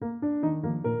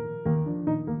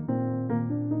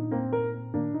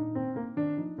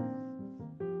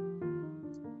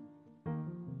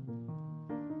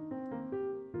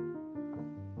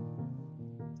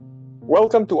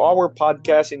Welcome to our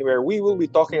podcast in where we will be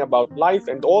talking about life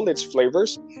and all its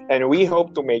flavors, and we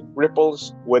hope to make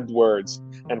ripples with words.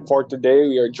 And for today,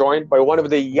 we are joined by one of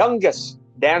the youngest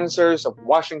dancers of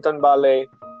Washington Ballet,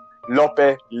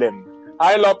 Lope Lim.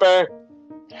 Hi, Lope.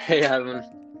 Hey, Ivan.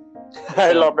 What's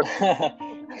Hi, up? Lope.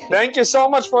 Thank you so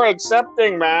much for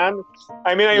accepting, man.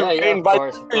 I mean, Yeah, I yeah, of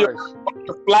invited course, of you course. on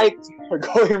your flight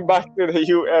going back to the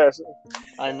US.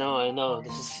 I know.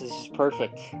 This is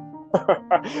perfect.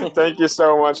 Thank you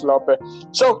so much, Lope.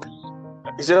 So,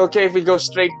 is it okay if we go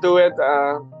straight to it?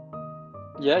 Yeah,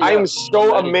 I'm yeah. I'm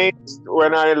so ready. amazed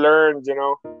when I learned,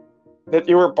 that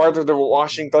you were part of the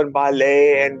Washington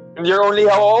Ballet, and you're only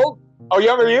how old? How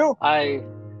young are you? I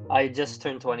I just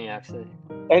turned 20 actually.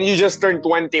 And you just turned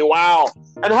 20. Wow.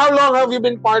 And how long have you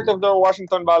been part of the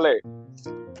Washington Ballet?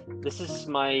 This is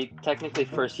my technically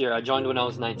first year. I joined when I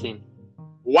was 19.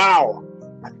 Wow.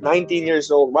 At 19 years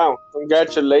old. Wow.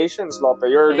 Congratulations, Lope.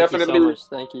 You're Thank you so definitely much.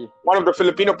 Thank you. one of the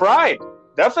Filipino pride.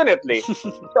 Definitely.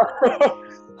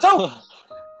 So,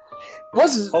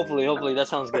 was Hopefully that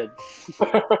sounds good.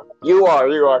 you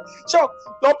are. So,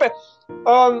 Lope,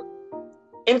 um,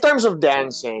 in terms of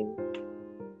dancing,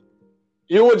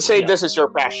 you would say Yeah. this is your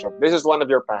passion. This is one of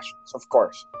your passions, of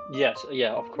course. Yes,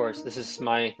 yeah, of course. This is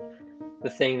the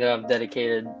thing that I've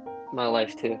dedicated my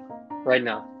life to right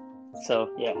now. So,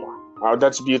 yeah. Wow,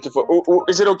 that's beautiful.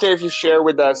 Is it okay if you share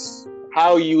with us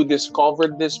how you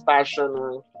discovered this passion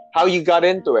or how you got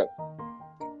into it?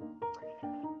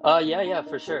 Yeah,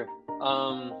 for sure.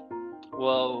 Um,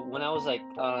 well, when I was like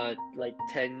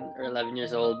 10 or 11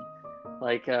 years old,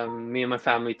 me and my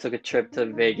family took a trip to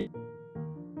Vegas,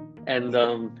 and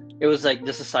it was like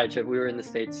just a side trip. We were in the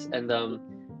States, and the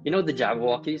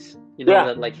Jabberwockies, Yeah,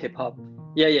 that like hip hop.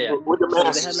 Yeah. with the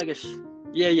So they had masks. like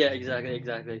yeah,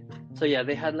 exactly. So yeah,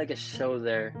 they had like a show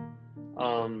there.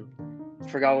 Um,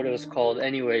 Forgot what it was called.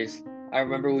 Anyways, I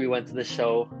remember we went to the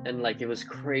show and like it was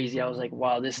crazy. I was like,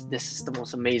 wow, this is the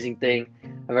most amazing thing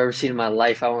I've ever seen in my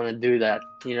life. I want to do that,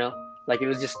 you know? Like it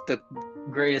was just the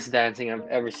greatest dancing I've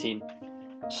ever seen.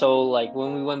 So like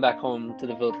when we went back home to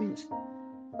the Philippines,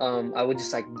 I would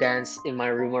just like dance in my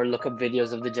room or look up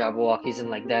videos of the Jabberwockies and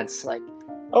like dance like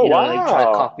Oh like try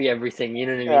to wow! copy everything. You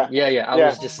know what I mean? Yeah, Yeah. I yeah.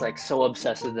 was just like so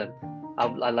obsessed with them. I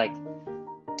like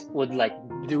would like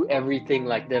do everything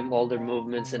like them, all their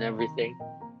movements and everything.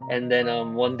 And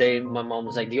then one day my mom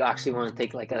was like, "Do you actually want to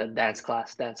take like a dance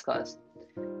class?"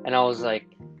 And I was like,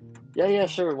 "Yeah,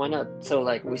 sure, why not?" So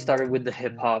like we started with the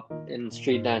hip hop and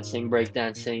street dancing, break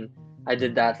dancing. I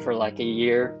did that for like a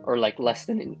year or like less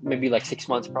than maybe like 6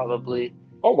 months probably.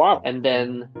 Oh wow! And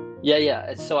then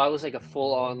yeah. So I was like a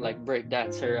full on like break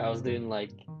dancer. I was doing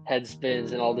like head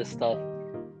spins and all this stuff.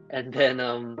 And then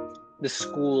the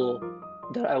school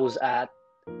that I was at,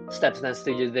 Steps Dance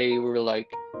Studio, they were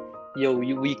like, yo,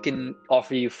 we can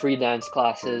offer you free dance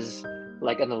classes,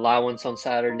 like an allowance on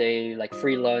Saturday, like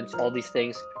free lunch, all these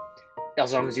things,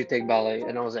 as long as you take ballet.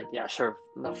 And I was like, yeah, sure,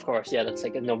 of course, yeah, that's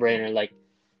like a no-brainer. Like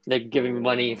they're giving me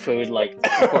money, food, like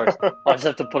of course, I'll just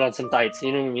have to put on some tights.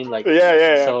 You know what I mean? Like,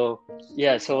 Yeah. so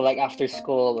yeah, so like after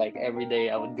school, like every day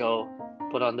I would go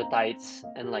put on the tights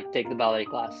and like take the ballet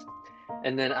class.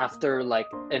 And then after like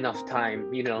enough time,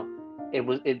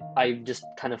 I just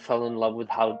kind of fell in love with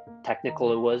how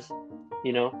technical it was,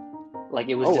 you know? Like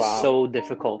it was Oh just wow! so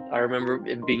difficult. I remember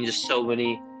it being just so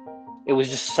many, it was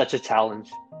just such a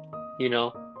challenge, you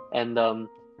know? And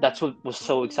that's what was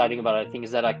so exciting about it, I think,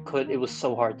 is that it was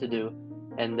so hard to do.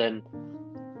 And then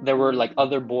there were like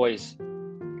other boys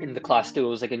in the class too. It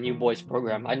was like a new boys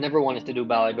program. I never wanted to do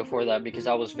ballet before that because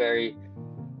I was very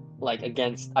like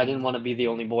against, I didn't want to be the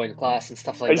only boy in class and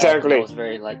stuff like that. And I Exactly. was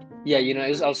very like, yeah,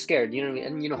 I was scared, you know what I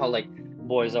mean? And you know how like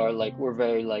boys are, like we're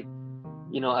very like,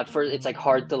 at first it's like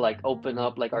hard to like open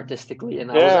up like artistically,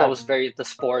 and I Yeah, was very into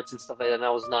sports and stuff like that, and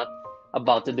I was not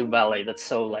about to do ballet. That's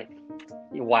so like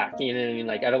whack, you know what I mean?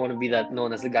 Like I don't want to be that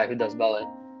known as the guy who does ballet.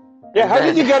 yeah. And How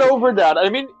did then you get over that? I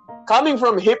mean, coming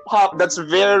from hip hop, that's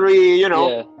very,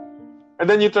 yeah, and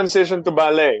then you transition to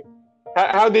ballet.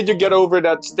 How did you get over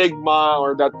that stigma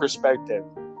or that perspective?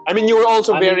 I mean, you were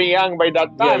also I very mean, young by that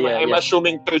yeah, time. yeah, I'm yeah.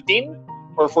 assuming 13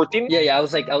 or 14? I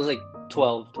was like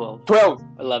 12, 12, 12.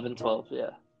 11, 12. Yeah.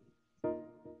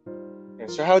 Yeah,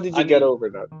 so how did I you get mean, over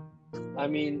that? I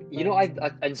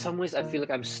in some ways I feel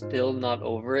like I'm still not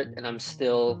over it, and I'm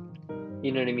still,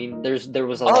 you know what I mean? There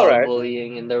was a All lot of right.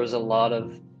 bullying, and there was a lot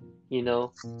of, you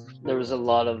know, there was a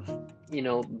lot of,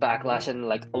 backlash, and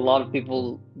like a lot of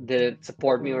people didn't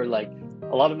support me, or like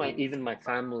a lot of even my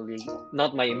family,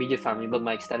 not my immediate family, but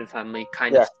my extended family,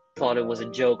 kind Yeah. of thought it was a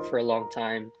joke for a long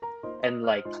time, and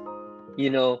like, you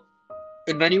know,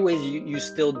 in many ways you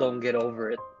still don't get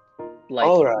over it like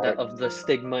All that right. of the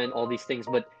stigma and all these things.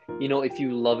 But if you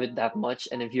love it that much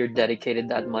and if you're dedicated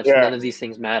that much, Yeah. none of these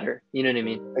things matter. You know what I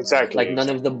mean? Exactly. Like none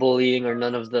of the bullying or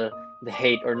none of the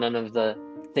hate or none of the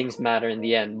things matter in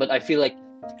the end. But I feel like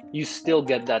you still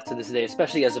get that to this day,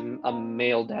 especially as a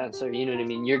male dancer. You know what I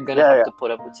mean? You're gonna Yeah. have Yeah. to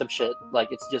put up with some shit. Like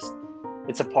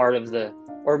it's a part of the,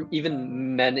 or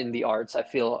even men in the arts, I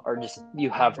feel, are just, you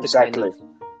have to kind Exactly. of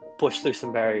push through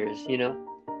some barriers, Yeah.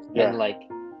 and like,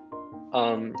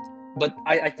 um, but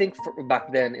I think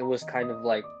back then it was kind of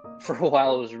like, for a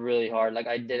while it was really hard. Like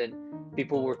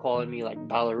people were calling me like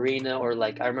ballerina, or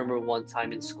like I remember one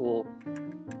time in school,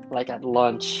 like at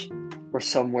lunch or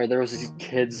somewhere, there was these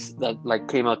kids that like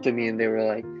came up to me and they were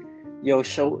like, "Yo,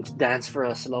 dance for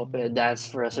us, Lope, dance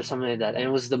for us," or something like that. And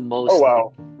it was the Oh most like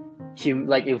wow.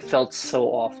 like it felt so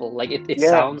awful. Like it Yeah.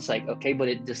 sounds like okay, but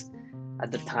it just,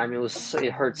 at the time,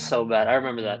 it hurt so bad. I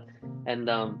remember that. And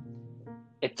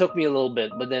it took me a little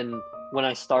bit, but then when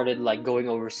I started like going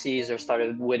overseas or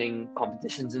started winning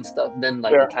competitions and stuff, then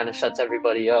like Yeah. it kind of shuts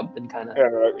everybody up and kind of,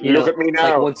 Look at me like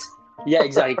now. once, yeah,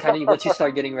 exactly, kind of once you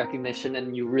start getting recognition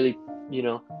and you really, you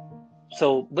know,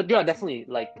 so, but yeah, definitely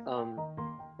like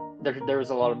there was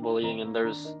a lot of bullying and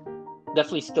there's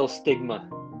definitely still stigma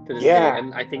to this day, Yeah.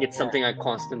 and I think it's something I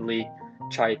constantly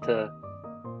try to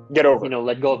Get over.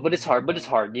 let go of, but it's hard.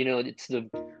 It's the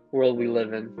world we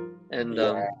live in, and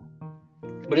Yeah.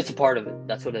 but it's a part of it.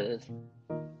 That's what it is.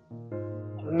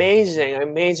 Amazing.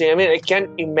 Amazing. I mean, I can't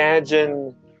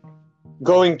imagine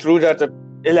going through that at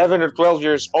 11 or 12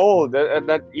 years old at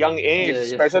that young age. Yeah,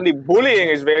 yeah. Especially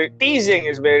teasing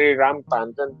is very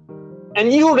rampant,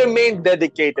 and you remain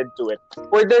dedicated to it.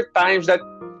 Were there times that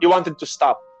you wanted to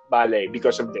stop ballet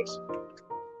because of this?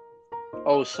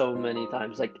 Oh, so many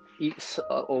times. Like,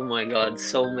 oh my God,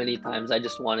 so many times I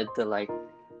just wanted to like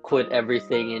quit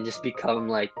everything and just become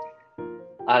like,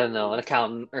 I don't know, an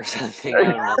accountant or something. I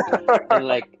don't know. And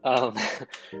like,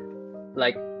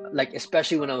 like,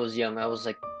 especially when I was young, I was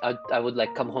like, I would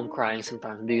like come home crying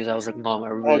sometimes because I was like, Mom, I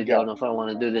Oh really don't God. know if I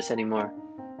want to do this anymore.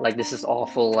 Like, this is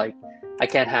awful. Like, I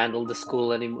can't handle the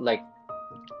school anymore. Like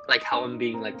how I'm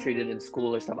being like treated in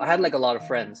school or stuff. I had like a lot of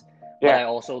friends, but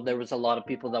Yeah. there was a lot of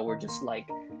people that were just like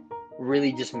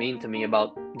really just mean to me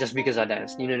about just because I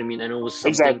danced. You know what I mean? And it was something,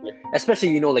 Exactly.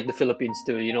 especially like the Philippines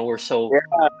too. We're so, Yeah.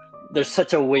 there's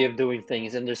such a way of doing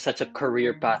things and there's such a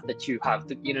career path that you have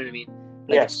to, you know what I mean?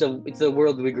 Like Yes. it's the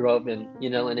world we grew up in,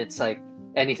 and it's like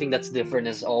anything that's different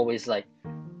is always like,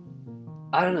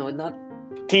 I don't know, not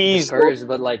Teased. discouraged,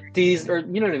 but like teased, or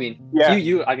you know what I mean?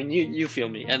 Yeah. I mean, you feel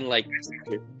me. And like,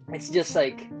 it's just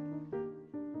like,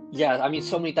 yeah, I mean,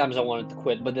 so many times I wanted to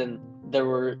quit, but then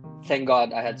thank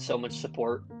God I had so much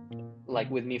support, like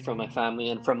with me from my family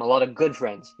and from a lot of good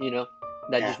friends, that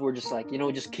Yeah. just were just like,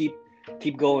 just keep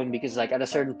going, because like at a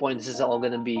certain point, this is all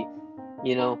gonna be,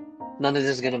 none of this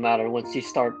is gonna matter once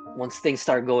things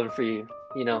start going for you,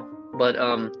 But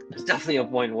there's definitely a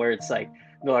point where it's like,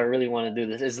 no, I really want to do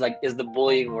this. It's like, is the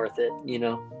bullying worth it?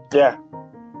 Yeah.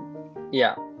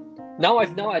 Yeah. Now I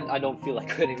don't feel like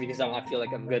quitting because I feel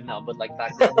like I'm good now. But like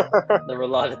back then, there were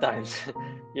a lot of times.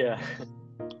 Yeah.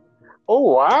 Oh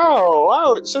wow.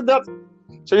 Wow. So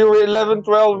you were 11,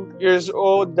 12 years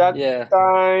old that Yeah.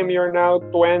 time. You're now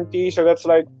 20. So that's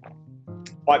like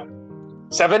what,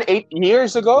 7, 8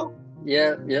 years ago?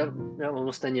 Yeah.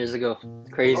 Almost 10 years ago.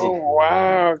 Crazy. Oh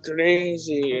wow,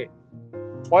 crazy.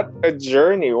 What a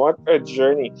journey. What a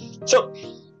journey. So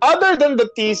other than the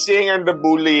teasing and the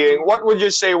bullying, what would you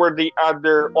say were the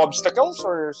other obstacles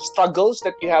or struggles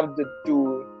that you have to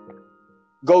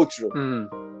go through?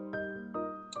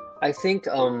 I think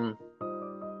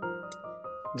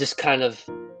just kind of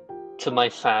to my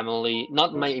family,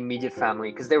 not my immediate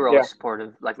family, because they were always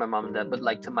supportive, like my mom and dad, but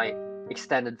like to my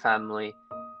extended family,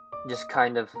 just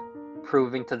kind of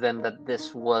proving to them that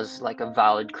this was like a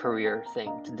valid career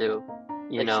thing to do,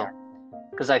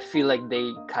 because I feel like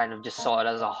they kind of just saw it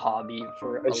as a hobby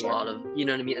for a lot of, you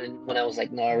know what I mean? And when I was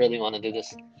like, no, I really want to do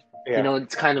this,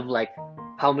 it's kind of like,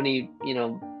 how many,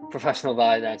 professional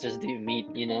ballet dancers do you meet,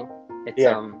 It's,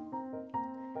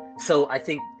 so I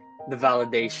think the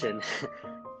validation,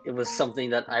 it was something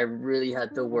that I really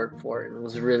had to work for, and it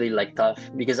was really like tough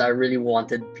because I really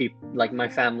wanted people, like my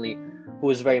family,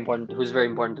 who's very important to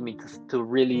me, to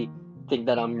really think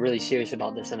that I'm really serious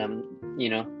about this, and I'm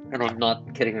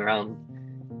not kidding around.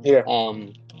 Yeah.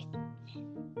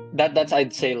 That's,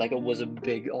 I'd say, like, it was a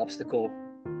big obstacle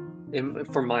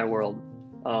for my world.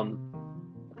 I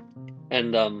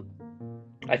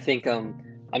think I'm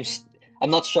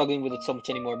not struggling with it so much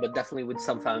anymore, but definitely with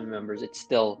some family members, it's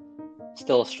still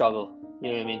a struggle.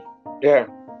 You know what I mean? Yeah.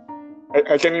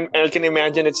 I can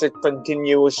imagine it's a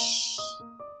continuous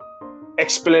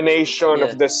explanation Yeah.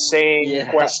 of the same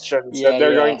Yeah. questions that Yeah.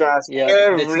 they're going Yeah. to ask Yeah.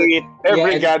 That's the yeah,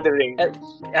 every gathering. and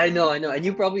I know, and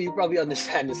you probably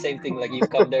understand the same thing. Like you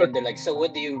come there and they're like, "So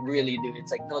what do you really do?"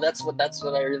 It's like, "No, that's what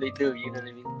I really do." You know what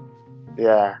I mean?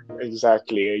 Yeah,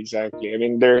 exactly. I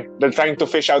mean, they're trying to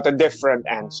fish out a different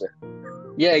answer.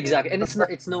 Yeah, exactly. And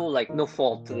it's no like no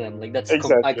fault to them. Like I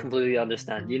Exactly, completely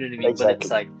understand. You know what I mean? But it's exactly.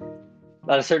 like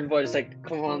at a certain point, it's like,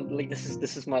 come on, like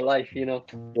this is my life. You know?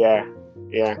 Yeah,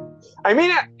 yeah. I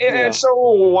mean, Yeah. it's so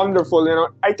wonderful.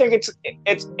 I think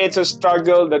it's a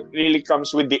struggle that really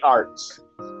comes with the arts.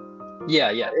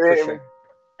 Yeah. Yeah. For Eh, sure.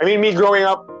 I mean, me growing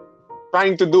up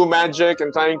trying to do magic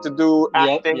and trying to do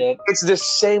Yep. acting, Yep. it's the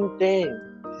same thing.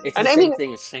 It's the And I same mean,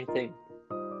 thing. It's the same thing.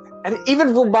 and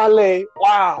even for ballet,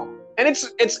 wow. And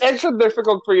it's extra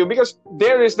difficult for you because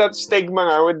there is that stigma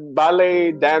now with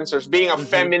ballet dancers being Mm-hmm.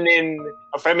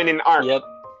 a feminine art. Yep.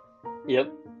 Yep.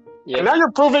 And Yep. now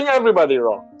you're proving everybody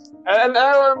wrong. And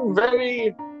I'm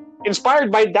very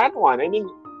inspired by that one. I mean,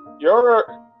 you're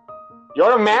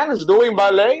you're a man who's doing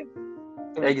ballet,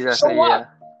 and so Exactly. what? Yeah.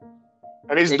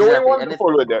 And he's doing Exactly. And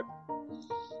wonderful with it.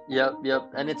 yep. Yep.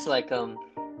 And it's like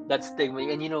that stigma,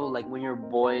 and you know, like when you're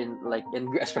born, like, and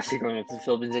especially growing up in the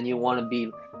Philippines, and you want to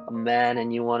be a man,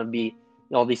 and you want to be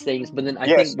all these things. But then I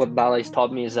Yes, think what ballet's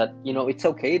taught me is that it's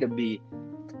okay to be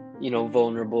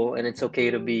vulnerable, and it's okay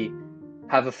to be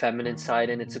have a feminine side,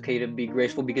 and it's okay to be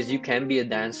graceful because you can be a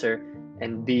dancer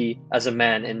and be as a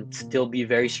man and still be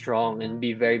very strong and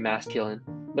be very masculine,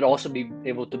 but also be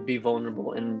able to be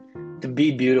vulnerable and to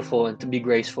be beautiful and to be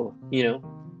graceful.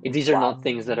 These are wow, not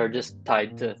things that are just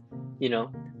tied to you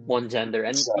know one gender,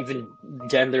 and exactly. even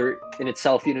gender in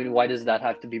itself. Why does that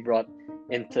have to be brought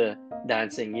into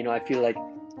dancing? I feel like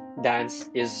dance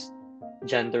is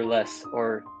genderless,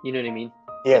 or you know what I mean.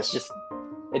 It's Yes, just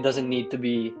it doesn't need to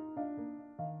be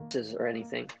or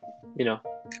anything, you know.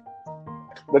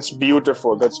 that's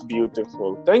beautiful. That's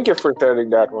beautiful. Thank you for telling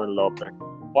that one, Lope.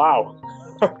 Wow.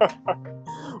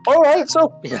 All right,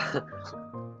 so Yeah.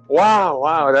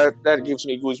 wow, that gives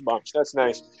me goosebumps. That's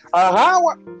nice. How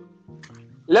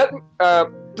let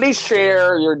please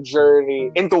share your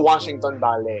journey into Washington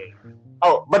Ballet.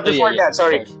 Oh, but Oh yeah, before yeah, that, of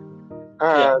sorry. course.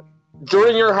 Yeah. Uh,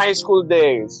 During your high school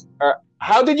days,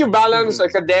 how did you balance Hmm.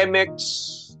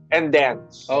 academics and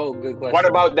dance? Oh, good What question.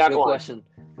 about that Good one? question.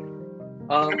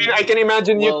 I mean, I can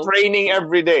imagine you Well, training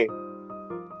every day.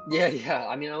 yeah.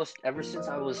 I mean, I was ever since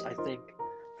I was, I think,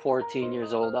 14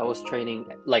 years old. I was training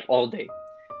like all day,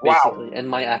 Wow. basically, and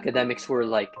my academics were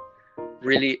like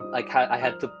really like I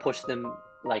had to push them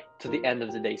like to the end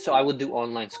of the day. So I would do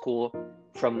online school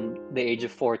from the age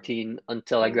of 14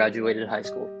 until I graduated high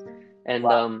school. And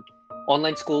Wow.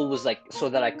 online school was like so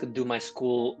that I could do my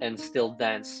school and still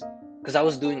dance because I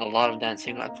was doing a lot of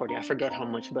dancing at 40. I forgot how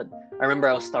much, but I remember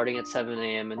I was starting at 7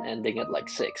 a.m. and ending at like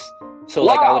 6. So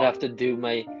like I would Wow. have to do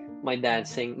my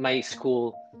dancing, my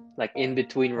school like in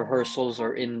between rehearsals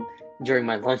or in during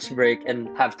my lunch break and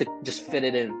have to just fit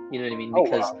it in, you know what I mean? Oh,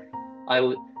 Because wow. I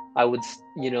would I would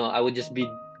I would just be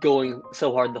going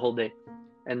so hard the whole day.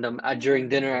 And during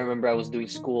dinner, I remember I was doing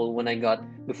school. When I got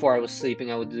before I was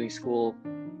sleeping, I was doing school.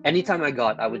 Anytime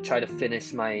I would try to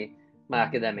finish my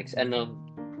academics.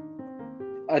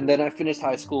 And then I finished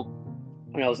high school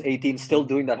when I was 18, still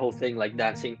doing that whole thing, like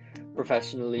dancing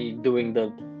professionally, doing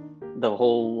the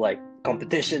whole like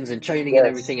competitions and training and Yes.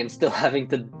 everything, and still having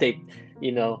to take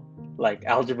you know like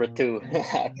algebra 2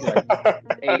 at like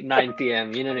 8 9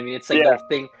 p.m. You know what I mean? It's like Yeah. the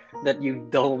thing that you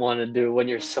don't want to do when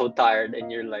you're so tired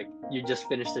and you're like you just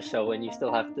finished the show and you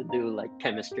still have to do like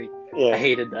chemistry. I Yeah.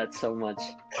 hated that so much.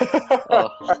 Oh,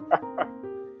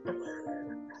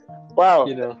 Wow.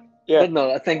 you know. Yeah. But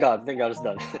no, thank God it's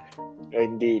done.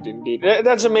 Indeed, indeed.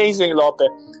 That's amazing, Lope.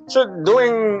 So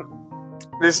doing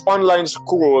this online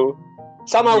school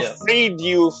somehow Yeah. freed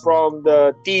you from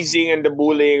the teasing and the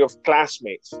bullying of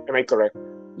classmates. Am I correct?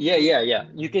 Yeah.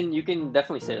 You can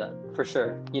definitely say that for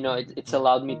sure. It's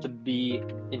allowed me to be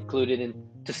included in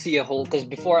to see a whole because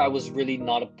before I was really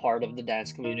not a part of the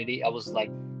dance community. I was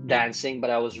like dancing, but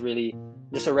I was really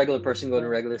just a regular person going to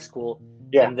regular school.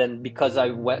 Yeah. And then because I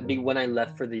went when I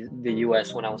left for the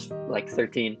US when I was like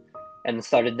 13 and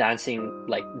started dancing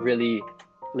like really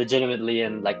legitimately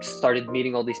and like started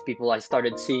meeting all these people, I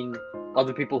started seeing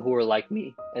other people who were like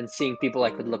me and seeing people I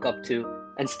could look up to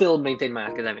and still maintain my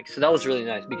academics. So that was really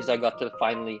nice because I got to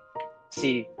finally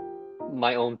see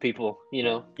my own people,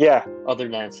 Yeah. other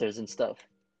dancers and stuff.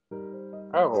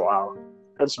 Oh, wow.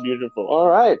 That's beautiful. All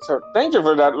right. So thank you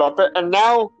for that, Lope. And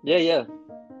now, Yeah.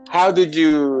 how did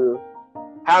you,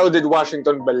 how did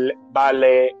Washington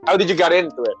Ballet, how did you get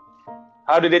into it?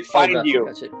 How did it Oh, find gotcha, you?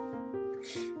 gotcha.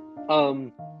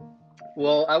 Um,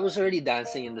 Well, I was already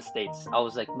dancing in the States. I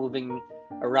was like moving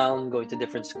around, going to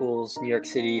different schools, New York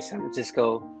City, San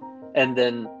Francisco, and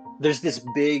then there's this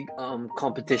big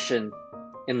competition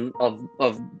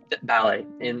of ballet,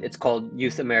 and it's called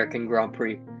Youth American Grand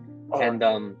Prix, Oh, and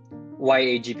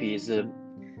YAGP is the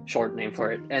short name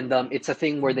for it, and it's a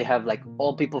thing where they have like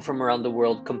all people from around the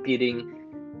world competing,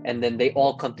 and then they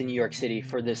all come to New York City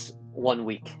for this 1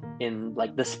 week in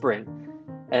like the spring,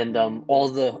 and all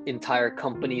the entire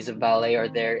companies of ballet are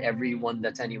there. Everyone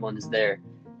that's anyone is there,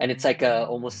 and it's like a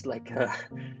almost like a,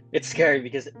 it's scary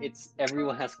because it's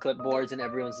everyone has clipboards and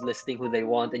everyone's listing who they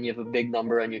want, and you have a big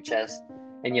number on your chest,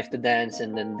 and you have to dance,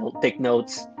 and then they'll take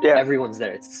notes. yeah. Everyone's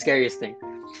there. It's the scariest thing.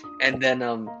 And then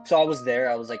so I was there.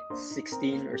 I was like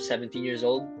 16 or 17 years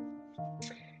old,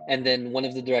 and then one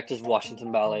of the directors of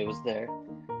Washington Ballet was there,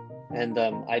 and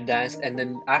I danced, and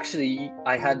then actually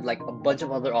I had like a bunch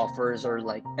of other offers, or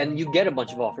like, and you get a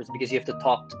bunch of offers because you have to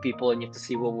talk to people and you have to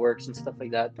see what works and stuff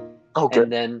like that. Okay.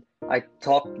 And then I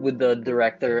talked with the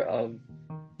director of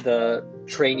the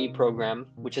trainee program,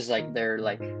 which is like their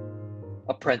like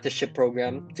apprenticeship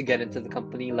program to get into the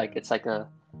company. Like it's like a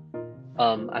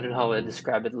I don't know how to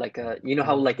describe it, like a, you know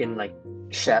how like in like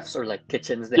chefs or like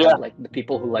kitchens they Yeah. have like the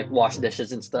people who like wash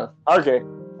dishes and stuff, Okay.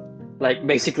 like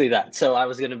basically that. So I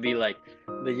was gonna be like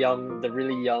the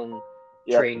really young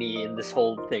Yeah. trainee in this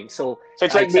whole thing. So So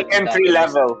it's I like the accepted that, entry and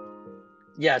level.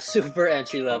 yeah, super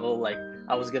entry level. Like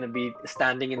I was gonna be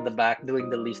standing in the back doing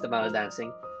the least amount of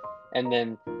dancing, and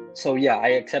then so yeah, I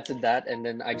accepted that, and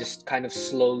then I just kind of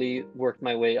slowly worked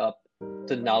my way up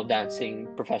to now dancing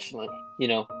professionally. You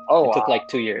know, Oh it took wow. like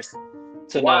 2 years.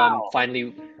 So now I'm Wow.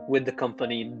 finally with the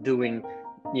company doing,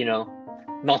 you know,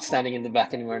 not standing in the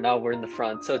back anymore. Now we're in the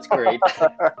front, so it's great.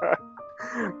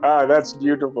 Ah, that's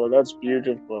beautiful. That's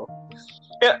beautiful.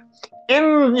 Yeah.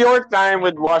 In your time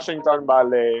with Washington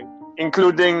Ballet,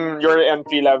 including your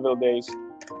entry level days,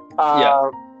 Yeah. uh,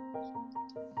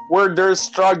 were there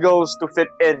struggles to fit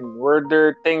in? Were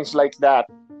there things like that?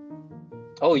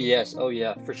 Oh yes. Oh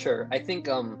yeah, for sure. I think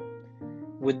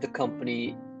with the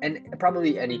company, and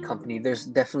probably any company, there's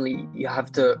definitely, you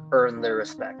have to earn their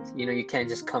respect. You know, you can't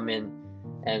just come in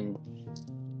and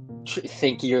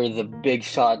think you're the big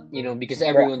shot, you know, because Yeah.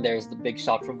 everyone there is the big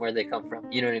shot from where they come from.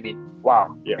 You know what I mean?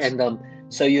 Wow. Yes. And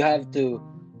so you have to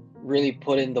really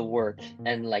put in the work,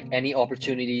 and like any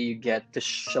opportunity you get to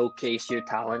showcase your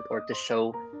talent or to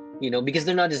show, you know, because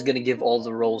they're not just gonna give all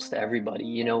the roles to everybody.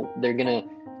 You know, they're gonna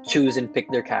choose and pick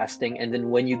their casting, and then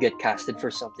when you get casted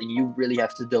for something, you really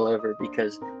have to deliver,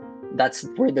 because that's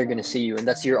where they're gonna see you, and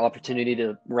that's your opportunity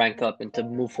to rank up and to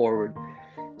move forward.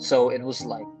 So it was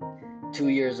like 2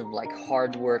 years of like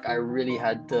hard work. I really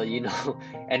had to, you know,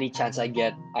 any chance I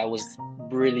get, I was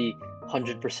really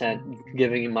 100%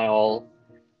 giving it my all.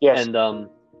 Yes. And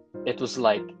it was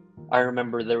like, I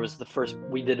remember there was the first,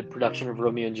 we did a production of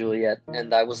Romeo and Juliet,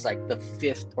 and I was like the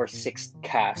fifth or sixth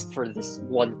cast for this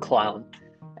one clown.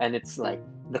 And it's like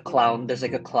the clown, there's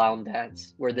like a clown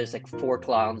dance where there's like four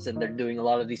clowns and they're doing a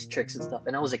lot of these tricks and stuff.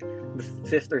 And I was like the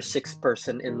fifth or sixth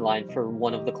person in line for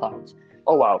one of the clowns.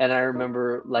 Oh wow. And I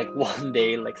remember like one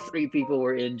day, like three people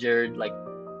were injured. Like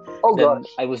Oh then gosh.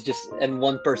 I was just, and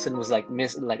one person was like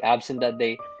like absent that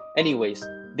day. Anyways,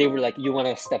 they were like, "You want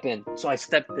to step in?" So I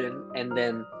stepped in, and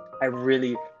then I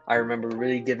remember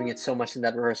really giving it so much in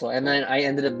that rehearsal, and then I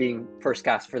ended up being first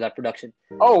cast for that production.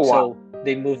 Oh wow. So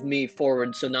they moved me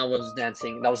forward. So now I was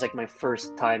dancing. That was like my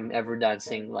first time ever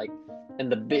dancing, like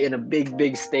in a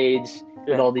big stage with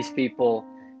Yeah. all these people,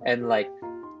 and like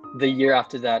the year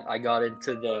after that, I got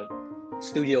into the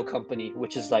studio company,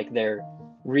 which is like their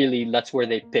really, that's where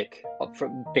they pick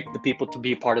the people to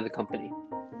be a part of the company.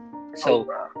 Oh So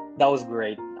wow. that was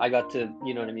great. I got to,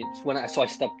 you know what I mean? So I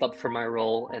stepped up for my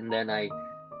role, and then I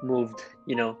moved,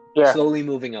 you know, Yeah. slowly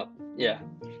moving up. Yeah.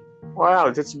 Wow.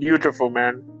 That's beautiful,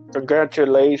 man.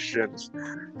 Congratulations.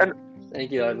 And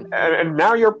Thank you, Ivan. and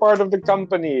now you're part of the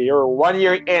company. You're 1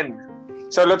 year in.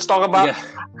 So let's talk about Yeah.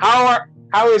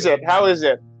 how is it? How is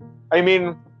it? I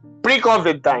mean,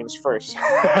 pre-COVID times first.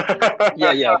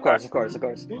 Yeah, of course.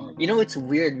 You know, it's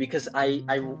weird because I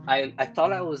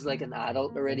thought I was like an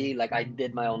adult already. Like I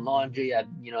did my own laundry,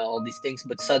 you know, all these things.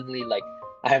 But suddenly, like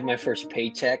I have my first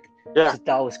paycheck. Yeah. So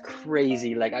that was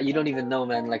crazy. Like you don't even know,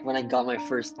 man. Like when I got my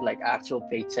first like actual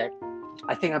paycheck,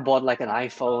 I think I bought like an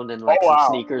iPhone and Oh like some wow.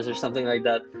 sneakers or something like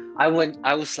that. I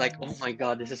was like, oh my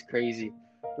God, this is crazy.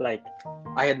 Like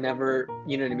I had never,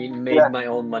 you know what I mean, Yeah. made my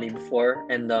own money before,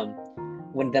 and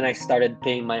when then I started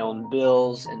paying my own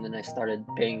bills, and then I started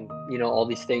paying, you know, all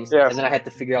these things, Yes. and then I had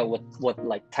to figure out what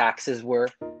like taxes were.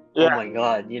 Oh Yeah. my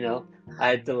God, you know, I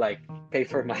had to like pay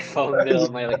for my phone bill,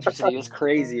 my electricity. It was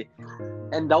crazy.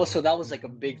 and that was like a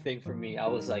big thing for me. I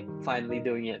was like finally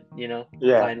doing it,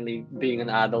 Yeah, finally being an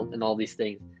adult and all these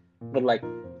things. But like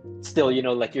still,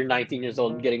 like you're 19 years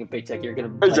old getting a paycheck, you're gonna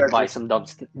like buy exactly. some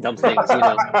dumb things, So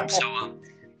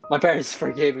my parents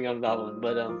forgave me on that one.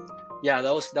 But yeah,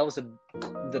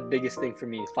 the biggest thing for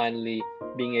me, finally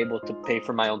being able to pay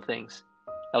for my own things.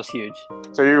 That was huge.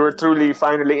 So you were truly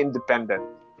finally independent.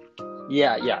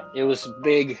 Yeah, it was a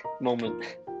big moment.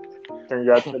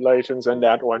 Congratulations on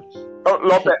that one. Oh,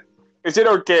 Lope, is it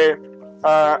okay?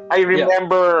 I Yeah.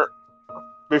 remember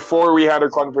before we had a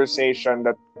conversation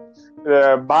that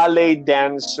the ballet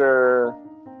dancer,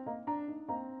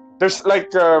 there's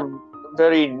like a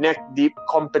very neck deep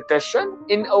competition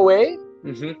in a way,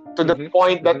 to the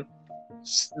point that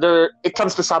it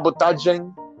comes to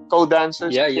sabotaging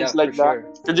co-dancers, Yeah, things for like that.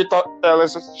 sure. Could you tell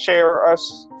us, share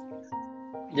us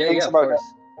Yeah, things of about that?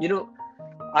 course.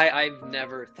 I've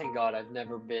never, thank God, I've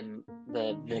never been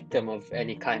the victim of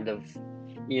any kind of,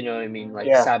 what I mean, like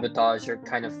Yeah, sabotage or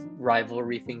kind of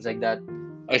rivalry, things like that.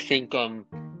 I think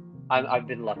I've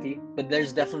been lucky, but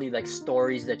there's definitely like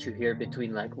stories that you hear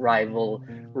between like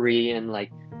rivalry and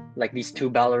like these two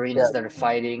yeah, ballerinas that are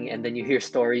fighting, and then you hear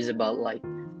stories about like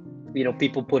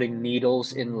people putting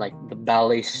needles in like the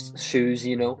ballet shoes,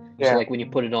 so yeah. like when you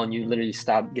put it on, you literally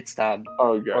get stabbed,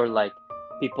 Oh god. or like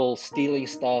people stealing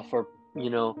stuff, or you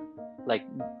know like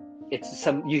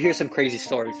you hear some crazy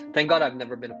stories. Thank God I've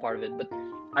never been a part of it, but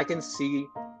I can see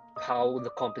how the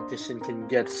competition can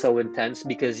get so intense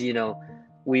because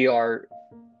we are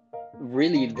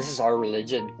really, this is our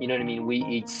religion, you know what I mean? We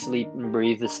eat, sleep, and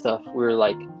breathe this stuff. We're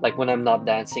like when I'm not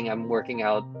dancing, I'm working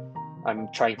out, I'm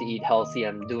trying to eat healthy,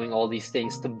 I'm doing all these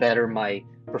things to better my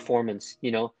performance,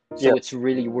 Yeah, so it's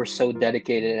really, we're so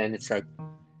dedicated, and it's like,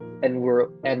 and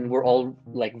we're all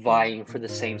like vying for the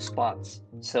same spots.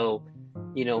 So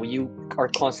you are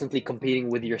constantly competing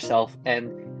with yourself,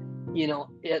 and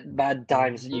at bad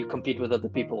times you compete with other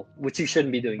people, which you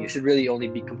shouldn't be doing. You should really only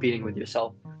be competing with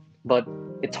yourself. But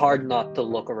it's hard not to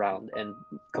look around and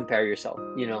compare yourself,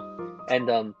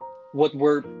 and what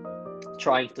we're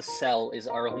trying to sell is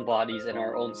our own bodies and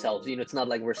our own selves. It's not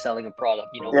like we're selling a product.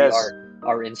 We yes. are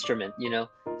our instrument.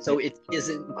 So it is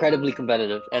incredibly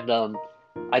competitive, and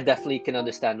I definitely can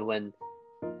understand when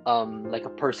like a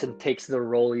person takes the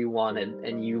role you wanted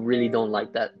and you really don't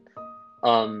like that.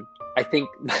 I think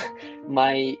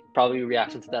my probably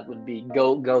reaction to that would be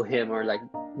go him, or like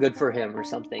good for him or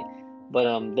something.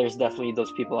 But there's definitely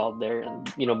those people out there, and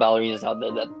ballerinas out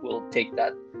there that will take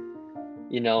that,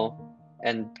 you know,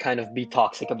 and kind of be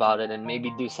toxic about it and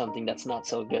maybe do something that's not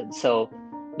so good. So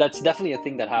that's definitely a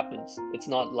thing that happens. It's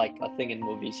not like a thing in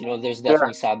movies. There's Yeah.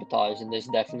 definitely sabotage, and there's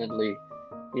definitely,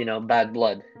 bad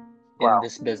blood in Wow.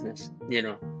 this business,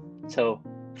 So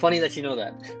funny that you know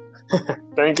that.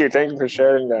 Thank you. Thank you for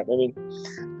sharing that. I mean,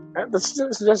 that's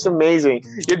just amazing.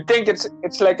 You'd think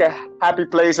it's like a happy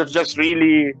place of just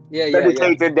really Yeah.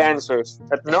 dedicated dancers.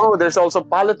 But no, there's also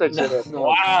politics No, in it. no.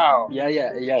 Wow.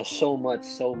 Yeah. So much,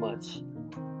 so much.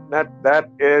 That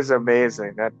is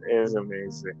amazing. That is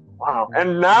amazing. Wow.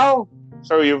 And now,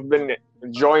 so you've been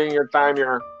enjoying your time.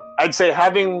 I'd say,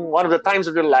 having one of the times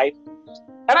of your life.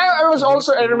 And I was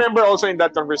also, I Mm-hmm. remember also in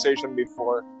that conversation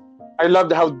before, I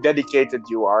loved how dedicated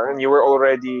you are, and you were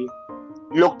already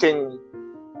looking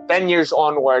 10 years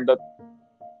onward. That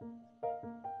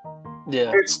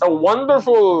Yeah. it's a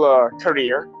wonderful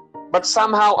career, but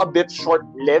somehow a bit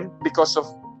short-lived because of,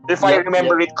 if I Yep.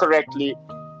 remember it correctly,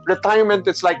 retirement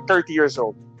is like 30 years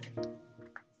old.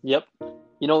 Yep.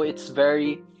 It's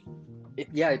very,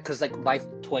 yeah, because like by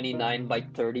 29, by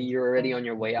 30, you're already on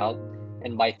your way out,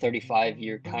 and by 35,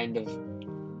 you're kind of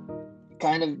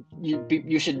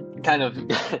you should kind of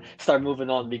start moving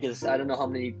on, because I don't know how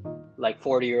many like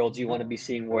 40-year-olds you want to be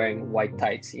seen wearing white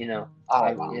tights. Oh,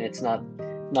 And it's not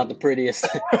the prettiest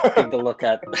thing to look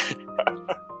at.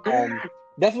 um,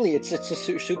 Definitely, it's a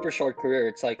super short career.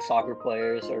 It's like soccer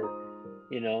players, or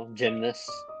gymnasts.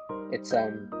 It's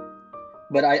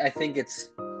but I think it's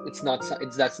not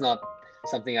that's not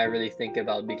something I really think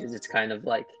about, because it's kind of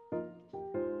like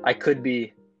I could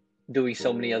be doing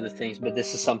so many other things, but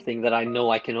this is something that I know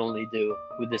I can only do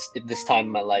with this time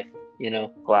in my life,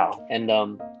 wow. and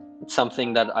it's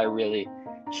something that I really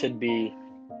should be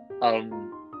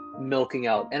um milking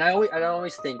out. And I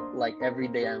always think, like, every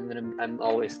day I'm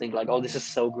always think like, oh, this is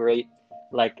so great.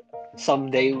 Like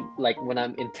someday, like when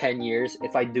I'm in 10 years,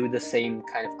 if I do the same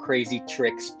kind of crazy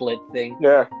trick split thing,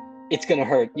 Yeah. it's gonna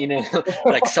hurt,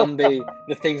 like someday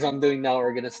the things I'm doing now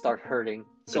are gonna start hurting.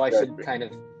 So I should Exactly. kind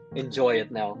of enjoy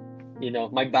it now.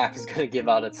 My back is gonna give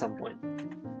out at some point.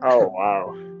 Oh,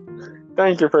 wow.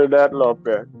 Thank you for that, Lope.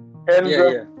 And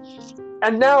Yeah.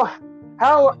 now,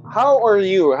 how are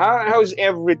you? How's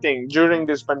everything during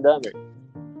this pandemic?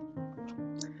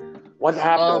 What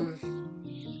happened?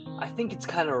 I think it's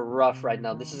kind of rough right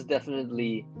now. This is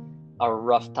definitely a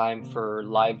rough time for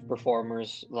live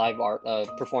performers, live art,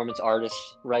 performance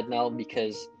artists right now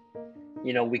because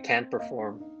we can't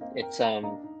perform. It's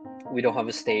we don't have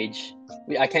a stage.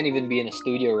 I can't even be in a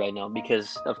studio right now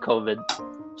because of COVID.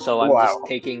 So I'm just Wow.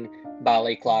 taking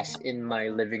ballet class in my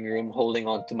living room, holding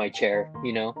on to my chair.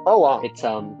 Oh wow. It's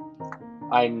I'm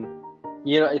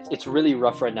it's really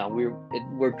rough right now.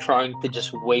 We're trying to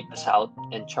just wait this out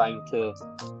and trying to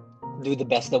do the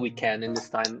best that we can in this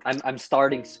time. I'm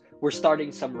starting. We're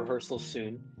starting some rehearsals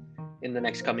soon in the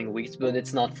next coming weeks, but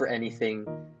it's not for anything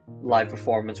live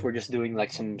performance. We're just doing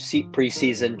like some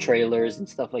pre-season trailers and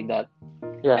stuff like that,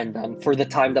 Yeah. and for the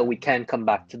time that we can come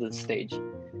back to the stage.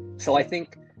 So I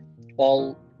think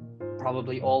all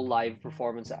probably all live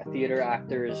performance theater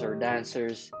actors or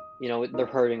dancers, they're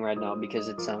hurting right now because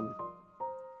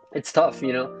it's tough.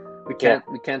 We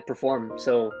can't perform.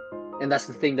 So, and that's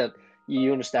the thing that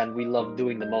you understand. We love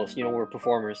doing the most. We're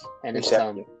performers, and it's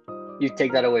Exactly. you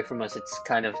take that away from us, it's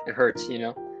kind of it hurts.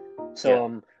 So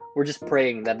Yeah. we're just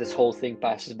praying that this whole thing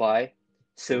passes by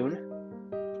soon.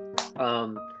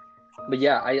 Um, but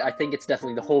yeah, I think it's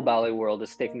definitely the whole ballet world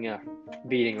is taking a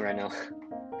beating right now.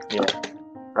 Yeah.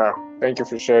 Oh, thank you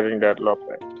for sharing that, Lope.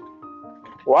 Yeah,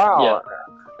 Wow.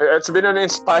 It's been an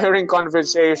inspiring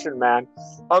conversation, man.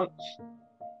 Um,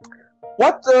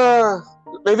 what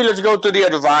maybe let's go to the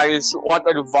advice. What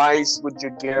advice would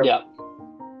you give yeah.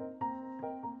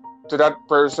 to that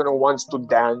person who wants to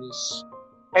dance?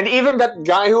 And even that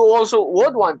guy who also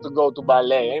would want to go to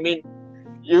ballet. I mean,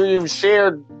 you've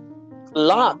shared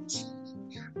lots.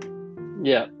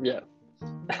 Yeah, yeah.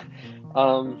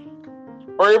 um,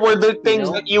 Or were there you things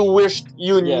know, that you wished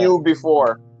you yeah. knew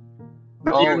before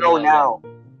that you Oh, know yeah, yeah. now?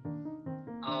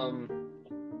 Um,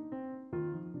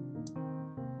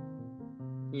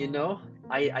 you know,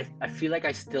 I feel like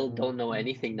I still don't know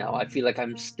anything now. I feel like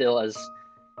I'm still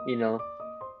you know,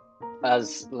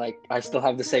 as like I still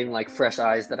have the same like fresh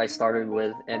eyes that I started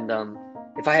with. And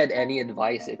if I had any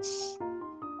advice, it's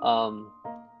um,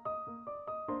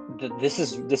 this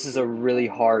is a really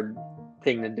hard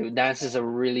thing to do. Dance is a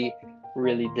really,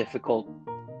 really difficult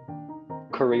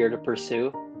career to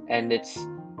pursue, and it's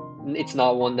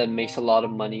not one that makes a lot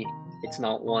of money. It's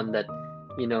not one that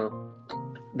you know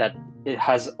that it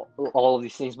has all of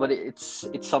these things, but it's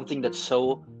something that's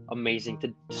so amazing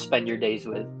to spend your days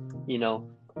with. You know,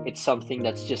 it's something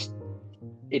that's just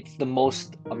it's the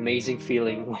most amazing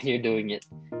feeling when you're doing it,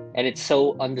 and it's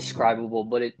so undescribable.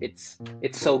 But it's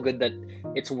so good that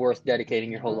it's worth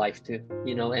dedicating your whole life to.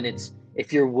 And it's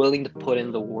if you're willing to put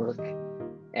in the work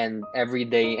and every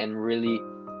day and really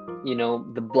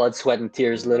the blood, sweat, and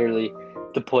tears literally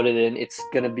to put it in, it's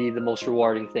gonna be the most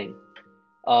rewarding thing.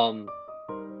 Um,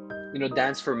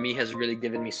 dance for me has really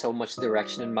given me so much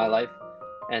direction in my life,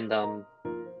 and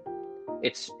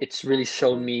it's really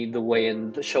shown me the way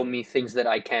and shown me things that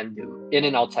I can do in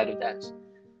and outside of dance.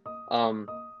 Um,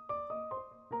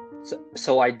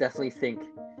 so I definitely think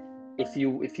if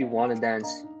you want to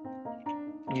dance,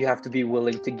 you have to be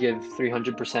willing to give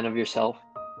 300% of yourself,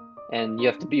 and you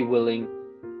have to be willing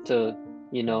to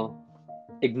you know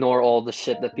ignore all the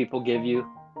shit that people give you,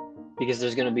 because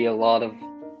there's going to be a lot of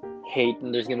hate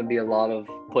and there's going to be a lot of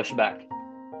pushback,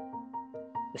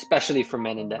 especially for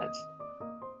men in dance.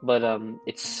 But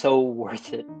it's so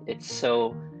worth it. It's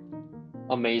so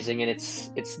amazing, and it's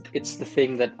the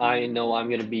thing that I know I'm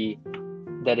going to be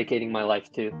dedicating my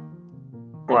life to.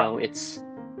 Wow. It's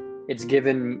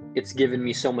given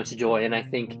me so much joy, and I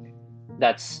think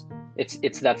that's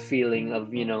it's that feeling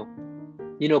of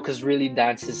because really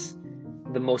dance is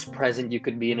the most present you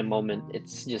could be in a moment.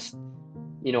 It's just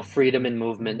freedom and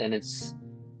movement, and it's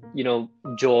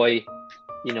joy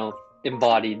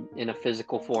embodied in a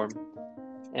physical form,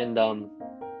 and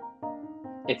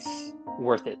it's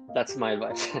worth it. That's my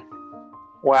advice.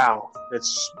 Wow.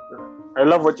 I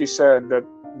love what you said, that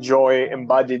joy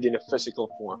embodied in a physical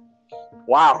form.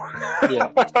 Wow. Yeah,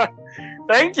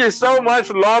 Thank you so much,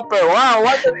 Lope. Wow,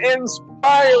 what an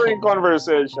inspiring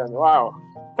conversation. Wow.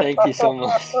 thank you so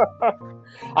much.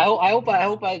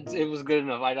 It was good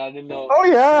enough. I didn't know. Oh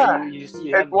yeah, You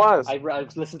it have was. I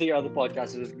listened to your other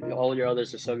podcasts. All your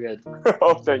others are so good.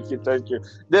 Oh, thank you.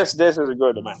 This is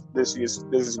good, man. This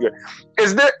is good.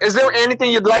 Is there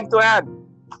anything you'd like to add,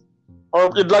 or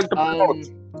you'd like to promote?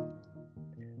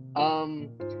 Um, um,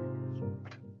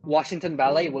 Washington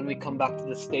Ballet. When we come back to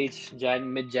the stage,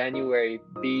 mid January,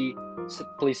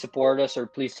 please support us, or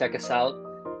please check us out.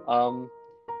 Um,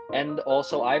 And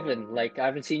also Ivan, like I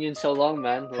haven't seen you in so long,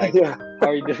 man. Like, Yeah. how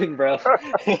are you doing, bro?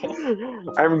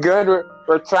 I'm good.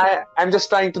 We're trying. I'm just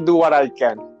trying to do what I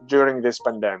can during this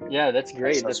pandemic, Yeah, that's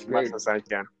great. as That's much great. as I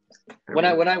can. I When I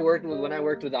mean, when I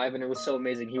worked with Ivan, it was so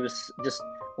amazing. He was just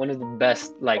one of the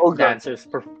best like oh god, dancers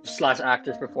slash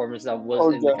actors performers that was oh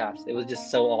in the god, cast. It was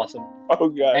just so awesome. oh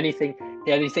god,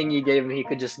 Anything you gave him, he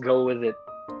could just go with it.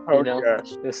 oh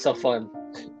gosh. It was so fun.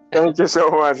 Thank you so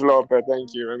much, Lope.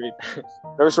 Thank you. I mean,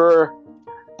 those were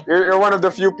you're one of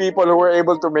the few people who were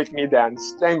able to make me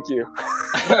dance. Thank you.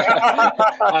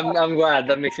 I'm glad.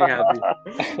 That makes me happy.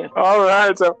 All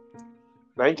right. So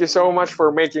thank you so much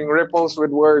for making ripples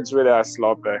with words with us,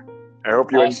 Lope. I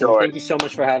hope you Awesome. enjoyed. Thank you so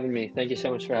much for having me. Thank you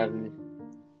so much for having me.